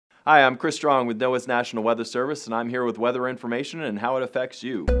Hi, I'm Chris Strong with NOAA's National Weather Service, and I'm here with weather information and how it affects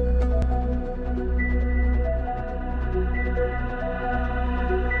you.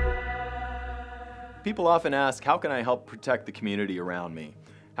 People often ask, how can I help protect the community around me?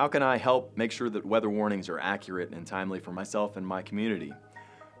 How can I help make sure that weather warnings are accurate and timely for myself and my community?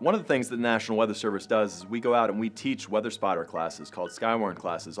 One of the things that the National Weather Service does is we go out and we teach weather spotter classes called Skywarn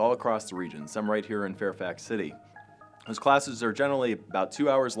classes all across the region, some right here in Fairfax City. Those classes are generally about 2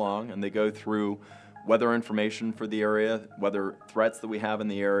 hours long, and they go through weather information for the area, weather threats that we have in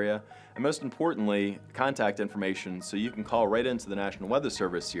the area, and most importantly, contact information so you can call right into the National Weather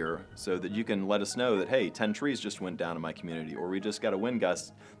Service here so that you can let us know that, hey, 10 trees just went down in my community, or we just got a wind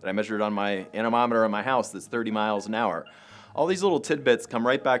gust that I measured on my anemometer in my house that's 30 miles an hour. All these little tidbits come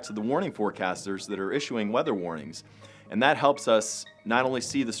right back to the warning forecasters that are issuing weather warnings. And that helps us not only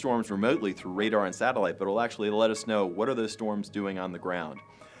see the storms remotely through radar and satellite, but it'll actually let us know what are those storms doing on the ground.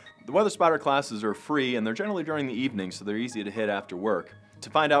 The weather spotter classes are free, and they're generally during the evening, so they're easy to hit after work. To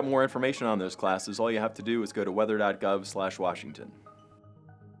find out more information on those classes, all you have to do is go to weather.gov/Washington.